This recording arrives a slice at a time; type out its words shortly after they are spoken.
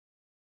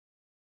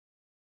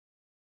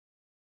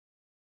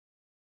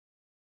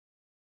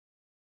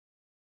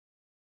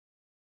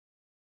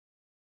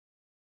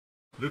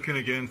Looking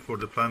again for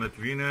the planet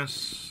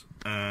Venus,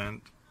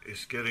 and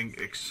it's getting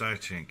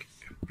exciting.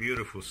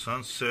 Beautiful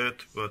sunset,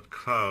 but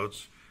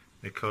clouds,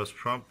 they cause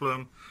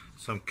problem.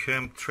 Some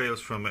chemtrails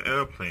from an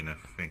airplane, I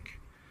think.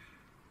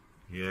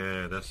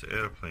 Yeah, that's an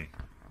airplane.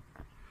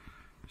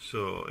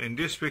 So in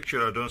this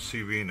picture I don't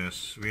see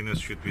Venus. Venus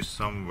should be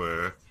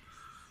somewhere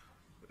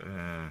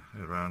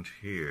around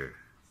here,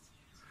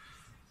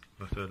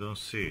 but I don't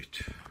see it.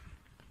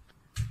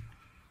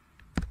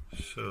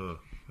 So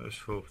let's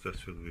hope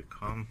that will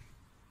become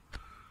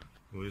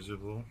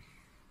visible.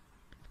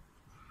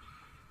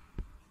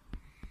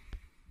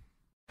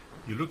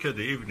 You look at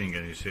the evening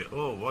and you say,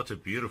 oh, what a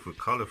beautiful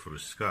colorful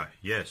sky.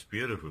 Yes,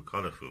 beautiful,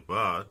 colorful,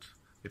 but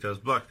it has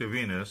blocked the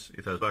Venus,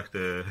 it has blocked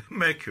the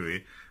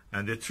Mercury,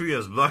 and the tree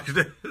has blocked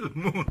the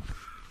moon.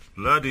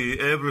 Bloody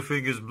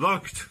everything is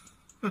blocked.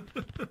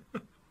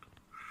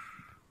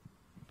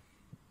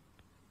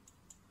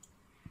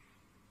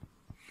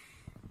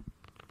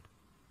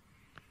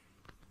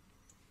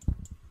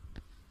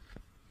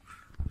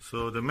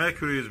 So the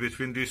Mercury is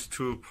between these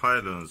two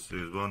pylons.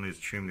 One is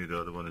chimney, the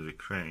other one is a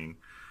crane.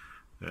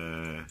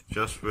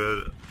 Just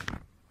where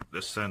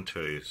the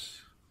center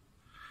is.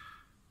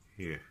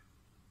 Here.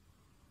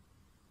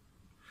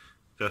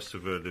 That's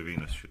where the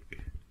Venus should be.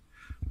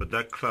 But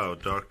that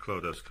cloud, dark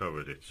cloud, has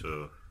covered it,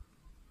 so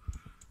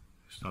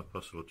it's not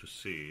possible to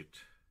see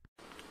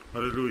it.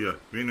 Hallelujah,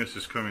 Venus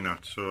is coming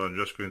out, so I'm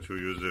just going to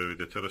use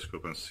the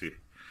telescope and see.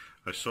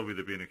 I saw with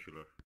the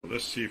binocular.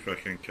 Let's see if I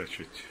can catch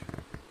it.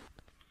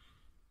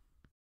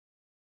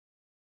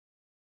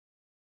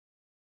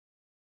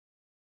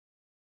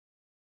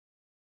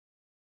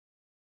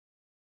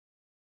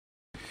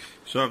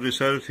 So I've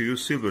decided to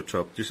use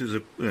Silvertop. This is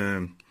a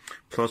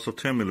Plossl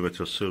 10mm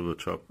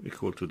Silvertop,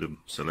 equal to the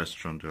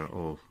Celestron. They are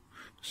all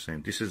the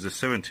same. This is the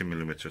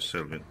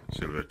 70mm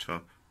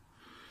Silvertop.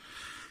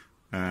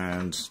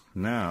 And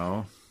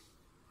now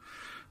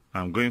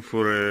I'm going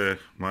for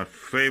my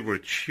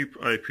favorite cheap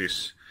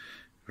eyepiece,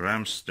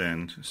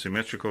 Ramsden,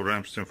 Symmetrical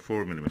Ramsden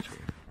 4mm.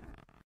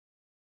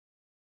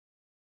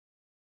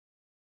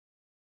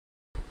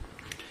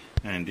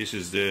 And this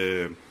is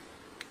the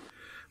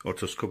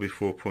Orthoscopic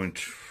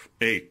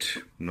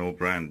 4.8, no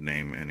brand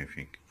name,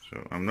 anything.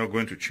 So I'm not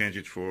going to change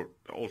it for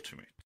the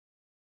ultimate.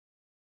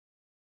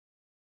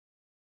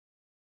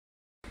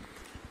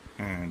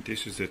 And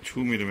this is the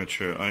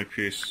 2mm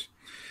eyepiece.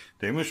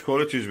 The image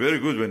quality is very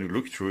good when you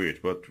look through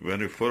it, but when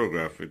you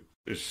photograph it,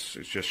 it's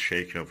just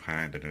shaking of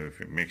hand and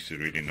everything. Makes it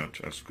really not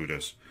as good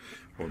as,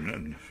 or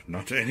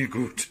not any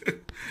good.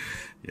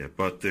 Yeah,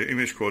 but the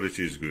image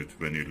quality is good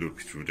when you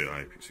look through the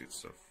eyepiece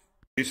itself.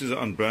 This is an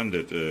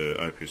unbranded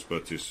eyepiece,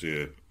 but this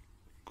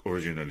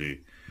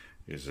originally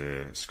is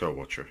a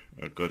Skywatcher.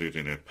 I got it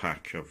in a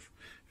pack of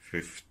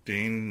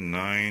 15,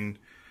 9,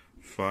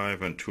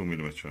 5 and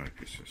 2mm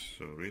eyepieces,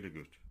 so really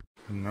good.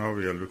 And now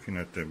we are looking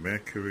at the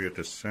Mercury at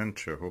the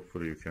center.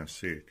 Hopefully you can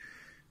see it.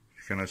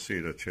 If you cannot see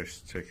it, I'll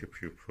just take a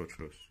few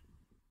photos.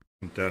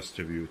 And that's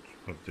the view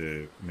of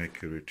the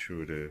Mercury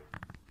through the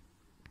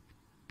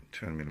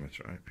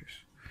 10mm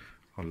eyepiece.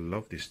 I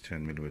love this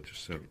 10mm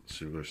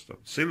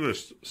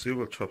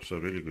silver tops are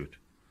really good.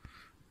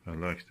 I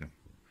like them.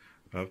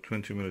 I have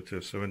 20mm,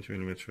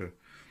 70mm,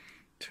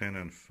 10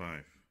 and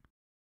 5.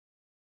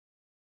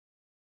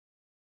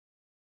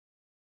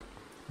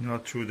 Now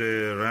to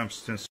the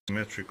Ramsden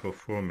Symmetrical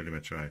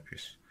 4mm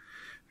eyepiece.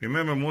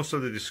 Remember, most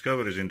of the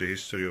discoveries in the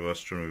history of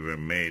astronomy were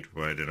made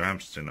by the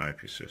Ramsden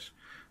eyepieces.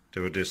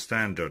 They were the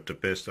standard, the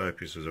best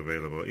eyepieces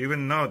available.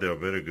 Even now they are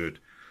very good.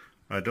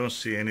 I don't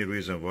see any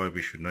reason why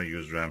we should not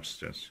use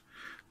Ramsdens.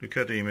 Look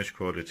at the image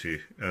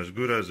quality, as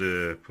good as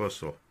the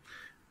Plossl,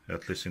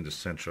 at least in the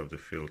center of the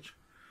field.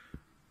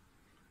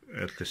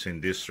 At least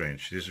in this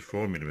range. This is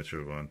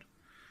 4mm one.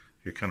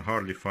 You can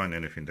hardly find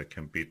anything that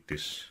can beat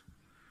this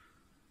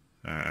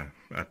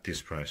at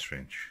this price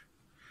range.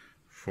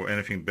 For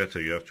anything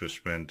better, you have to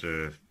spend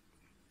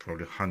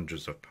probably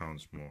hundreds of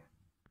pounds more.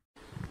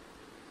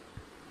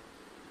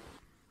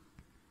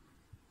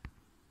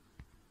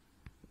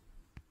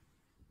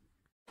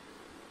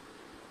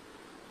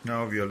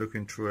 Now we are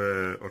looking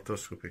through an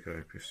orthoscopic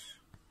eyepiece.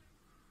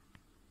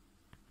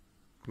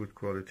 Good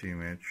quality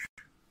image.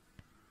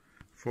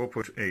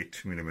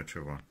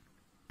 4.8mm one.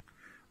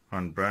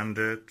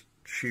 Unbranded,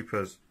 cheap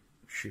as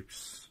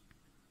chips.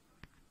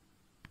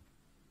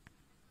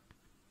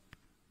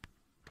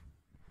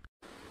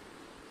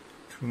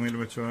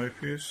 Millimeter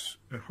eyepiece.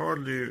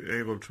 Hardly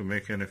able to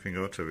make anything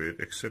out of it,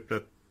 except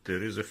that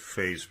there is a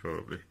phase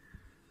probably.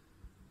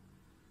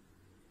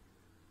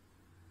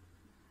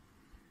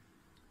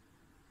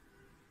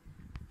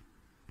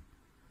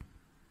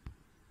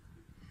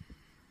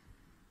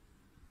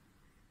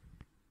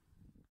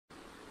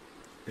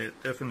 There's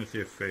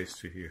definitely a phase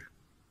to here.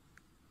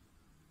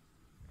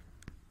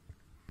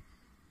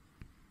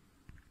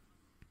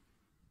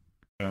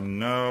 And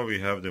now we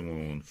have the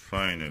moon,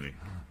 finally.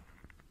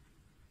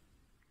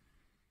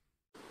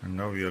 And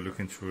now we are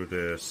looking through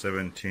the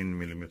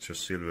 17mm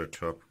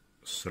Silvertop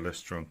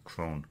Celestron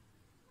Clone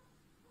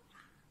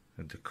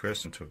at the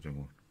crescent of the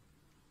moon.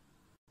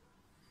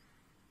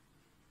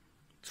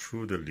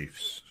 through the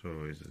leaves, so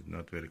it's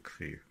not very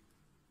clear.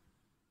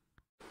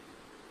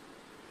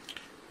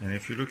 And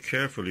if you look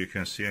carefully, you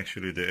can see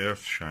actually the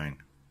earth shine,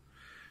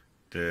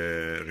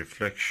 the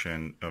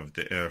reflection of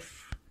the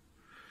earth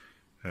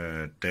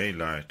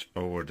daylight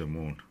over the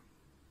moon.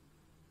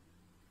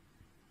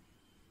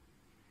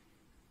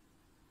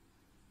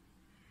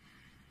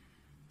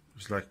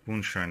 It's like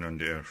moonshine on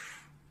the earth.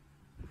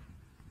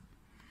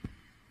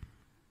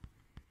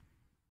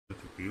 What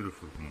a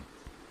beautiful moon.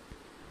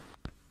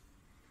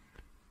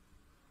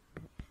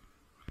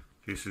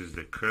 This is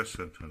the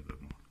crescent of the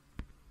moon.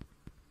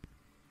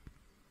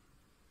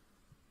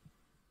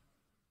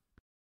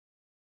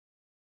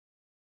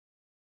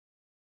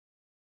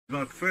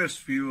 My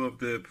first view of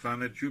the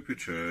planet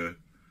Jupiter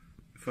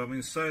if I'm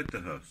inside the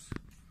house.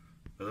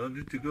 I don't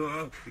need to go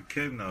out. It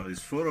came now.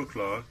 It's 4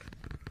 o'clock,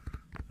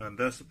 and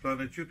that's the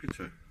planet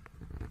Jupiter.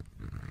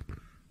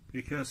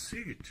 You can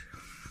see it.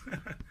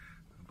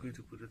 I'm going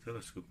to put a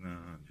telescope now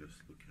and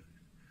just look at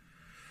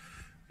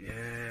it.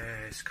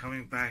 Yeah, it's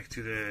coming back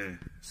to the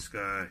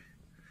sky.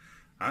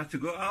 I have to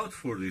go out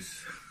for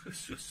this.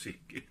 Just see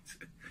it.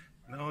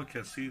 Now I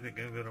can see it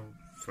again when I'm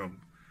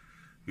from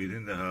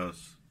within the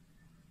house.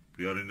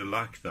 We are in the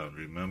lockdown,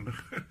 remember?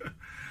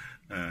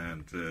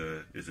 And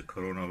it's a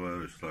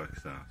coronavirus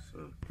lockdown,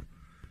 so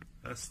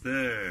that's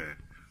there.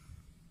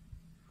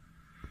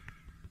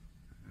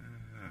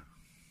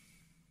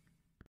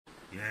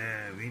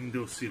 Yeah,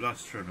 window sill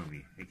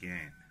astronomy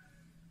again.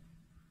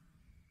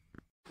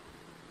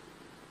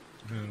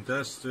 And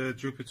that's the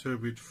Jupiter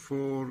with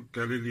 4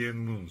 Gallilean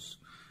moons.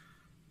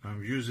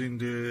 I'm using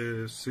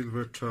the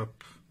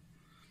Silvertop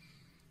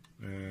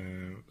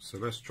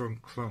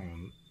Celestron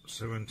Clone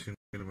 17mm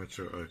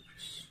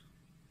eyepiece.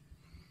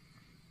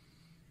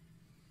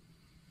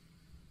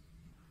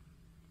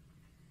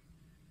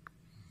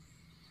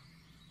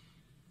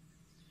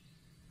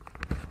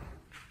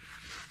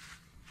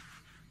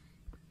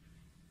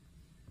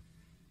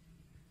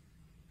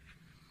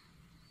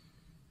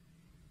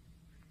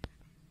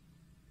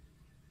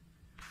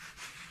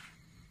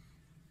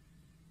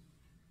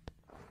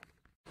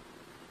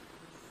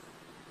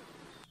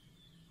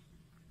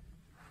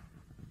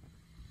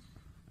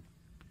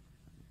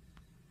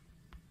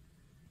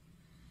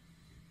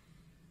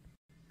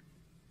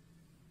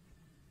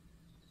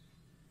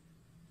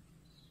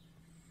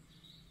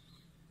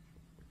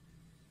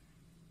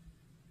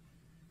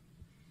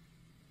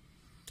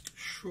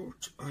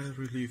 Short eye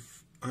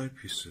relief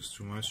eyepieces,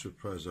 to my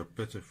surprise, are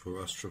better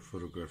for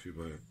astrophotography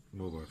by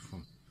mobile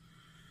phone.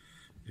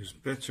 It's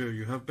better,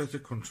 you have better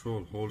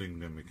control holding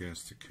them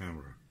against the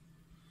camera.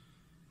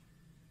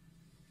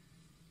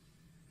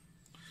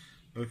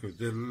 Okay,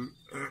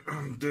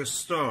 the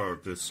star,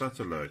 the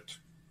satellite,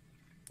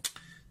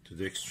 to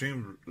the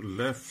extreme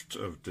left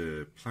of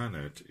the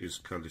planet is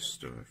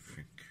Callisto, I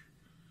think.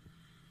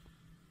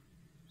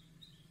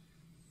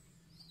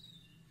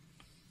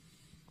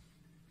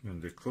 And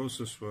the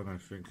closest one, I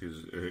think,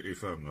 is,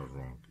 if I'm not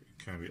wrong,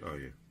 it can be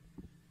Aya.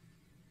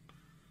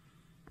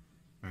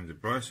 And the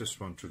brightest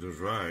one to the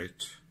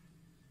right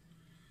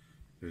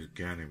is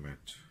Ganymede.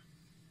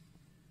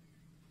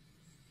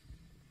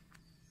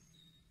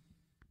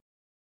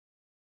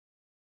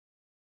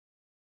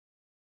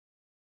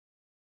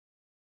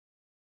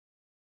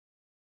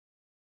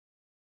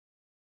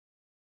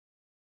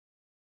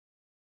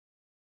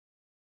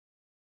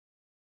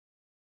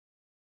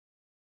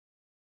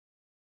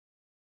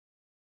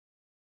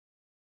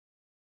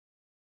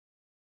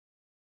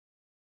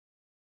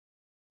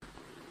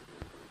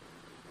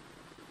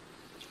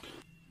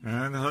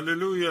 And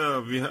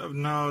hallelujah, we have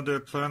now the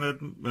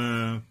planet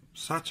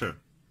Saturn.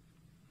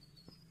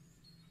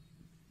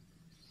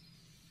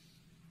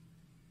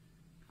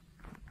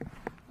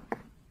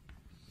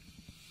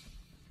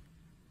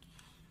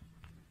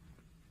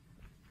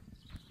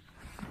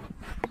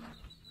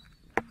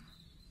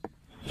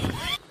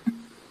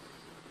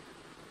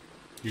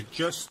 It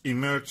just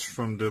emerged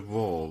from the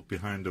wall,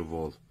 behind the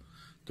wall.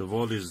 The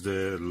wall is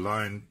the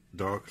line,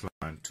 dark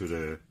line to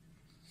the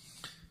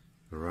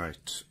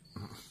right.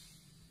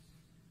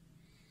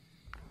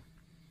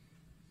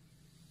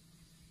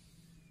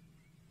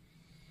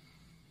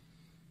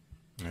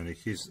 And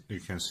you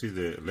can see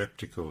the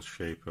elliptical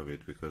shape of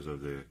it because of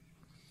the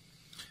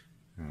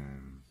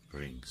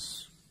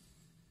rings.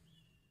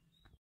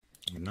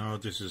 Now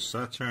this is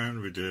Saturn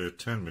with a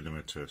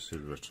 10mm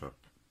Silvertop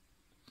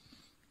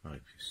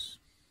eyepiece.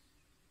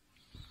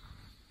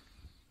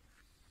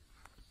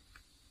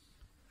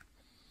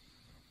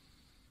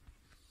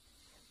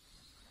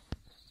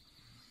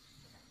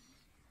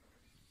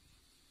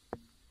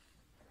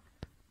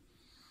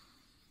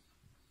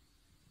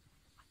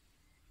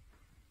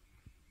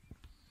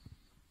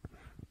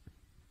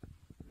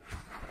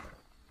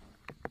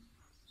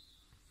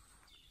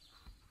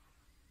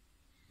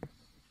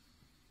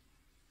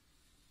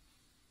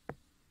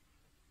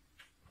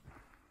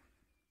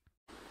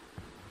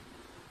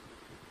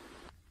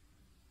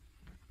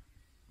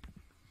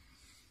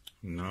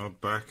 Now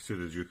back to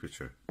the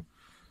Jupiter.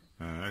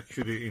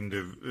 Actually, in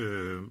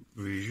the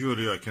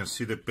visually, I can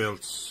see the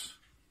belts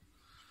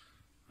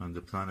on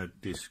the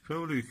planet disk.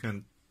 Probably you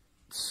can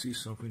see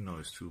something. No,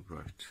 it's too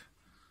bright.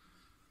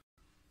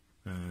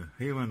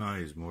 Human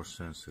eye is more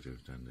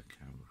sensitive than the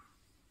camera.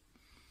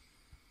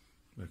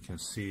 I can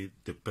see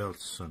the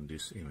belts on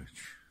this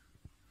image.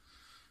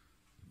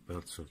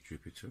 Belts of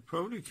Jupiter.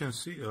 Probably you can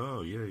see.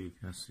 Oh yeah, you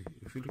can see.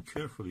 If you look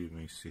carefully, you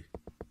may see.